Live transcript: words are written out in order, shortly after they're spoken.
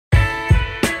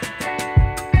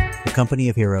Company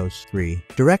of Heroes 3.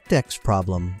 DirectX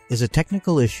problem is a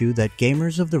technical issue that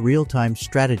gamers of the real-time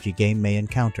strategy game may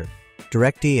encounter.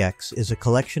 DirectX is a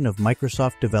collection of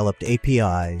Microsoft-developed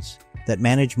APIs that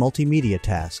manage multimedia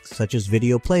tasks such as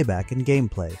video playback and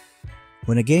gameplay.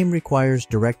 When a game requires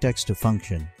DirectX to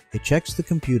function, it checks the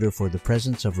computer for the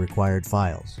presence of required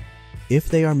files. If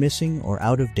they are missing or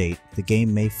out of date, the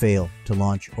game may fail to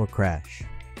launch or crash.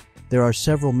 There are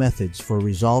several methods for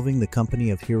resolving the Company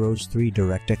of Heroes 3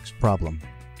 DirectX problem.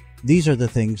 These are the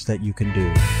things that you can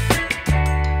do.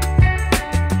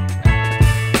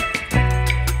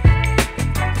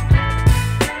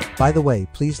 By the way,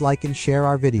 please like and share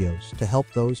our videos to help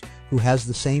those who has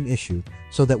the same issue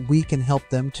so that we can help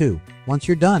them too. Once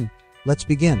you're done, let's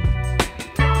begin.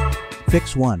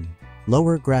 Fix 1.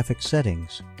 Lower graphics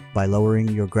settings. By lowering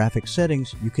your graphics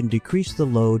settings, you can decrease the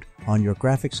load on your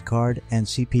graphics card and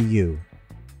CPU,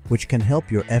 which can help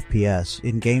your FPS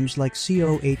in games like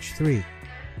COH3.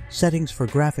 Settings for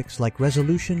graphics like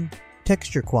resolution,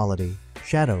 texture quality,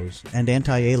 shadows, and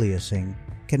anti-aliasing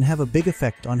can have a big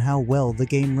effect on how well the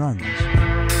game runs.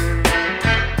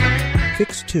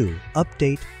 Fix 2.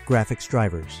 Update graphics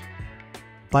drivers.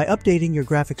 By updating your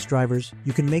graphics drivers,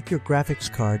 you can make your graphics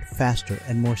card faster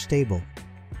and more stable,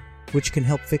 which can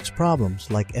help fix problems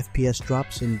like FPS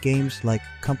drops in games like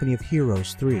Company of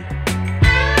Heroes 3.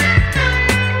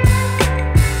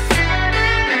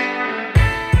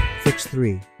 Fix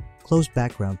 3. Close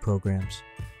background programs.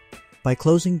 By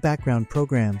closing background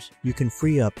programs, you can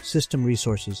free up system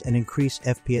resources and increase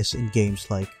FPS in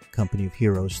games like Company of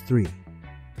Heroes 3.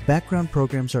 Background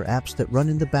programs are apps that run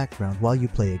in the background while you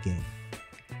play a game.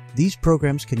 These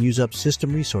programs can use up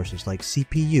system resources like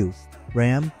CPU,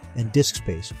 RAM, and disk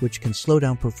space, which can slow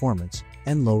down performance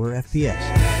and lower FPS.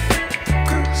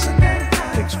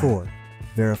 Fix 4.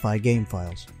 Verify game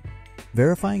files.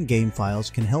 Verifying game files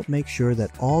can help make sure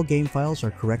that all game files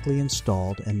are correctly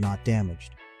installed and not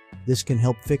damaged. This can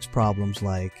help fix problems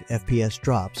like FPS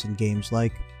drops in games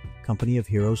like Company of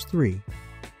Heroes 3.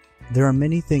 There are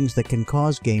many things that can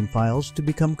cause game files to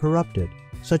become corrupted,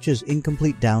 such as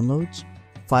incomplete downloads,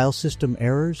 file system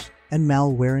errors, and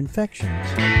malware infections.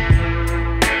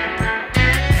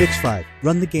 Fix 5.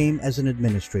 Run the game as an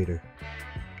administrator.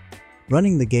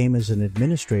 Running the game as an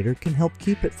administrator can help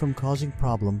keep it from causing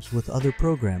problems with other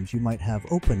programs you might have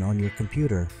open on your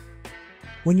computer.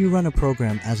 When you run a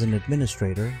program as an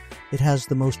administrator, it has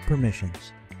the most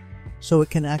permissions, so it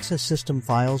can access system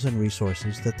files and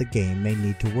resources that the game may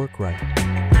need to work right.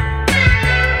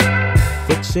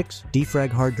 Fix 6.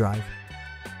 Defrag hard drive.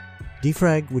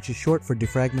 Defrag, which is short for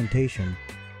defragmentation,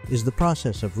 is the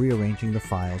process of rearranging the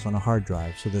files on a hard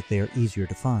drive so that they are easier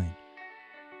to find.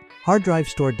 Hard drives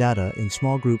store data in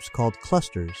small groups called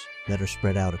clusters that are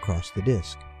spread out across the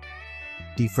disk.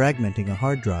 Defragmenting a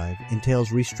hard drive entails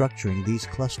restructuring these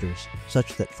clusters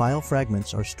such that file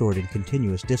fragments are stored in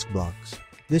continuous disk blocks.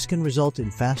 This can result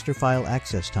in faster file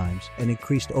access times and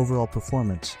increased overall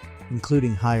performance,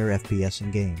 including higher FPS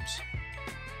in games.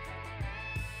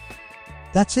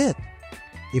 That's it!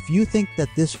 If you think that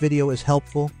this video is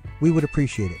helpful, we would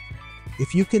appreciate it.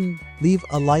 If you can leave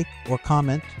a like or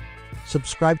comment,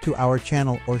 subscribe to our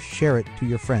channel, or share it to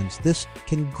your friends. This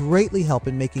can greatly help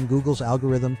in making Google's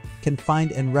algorithm can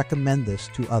find and recommend this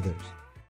to others.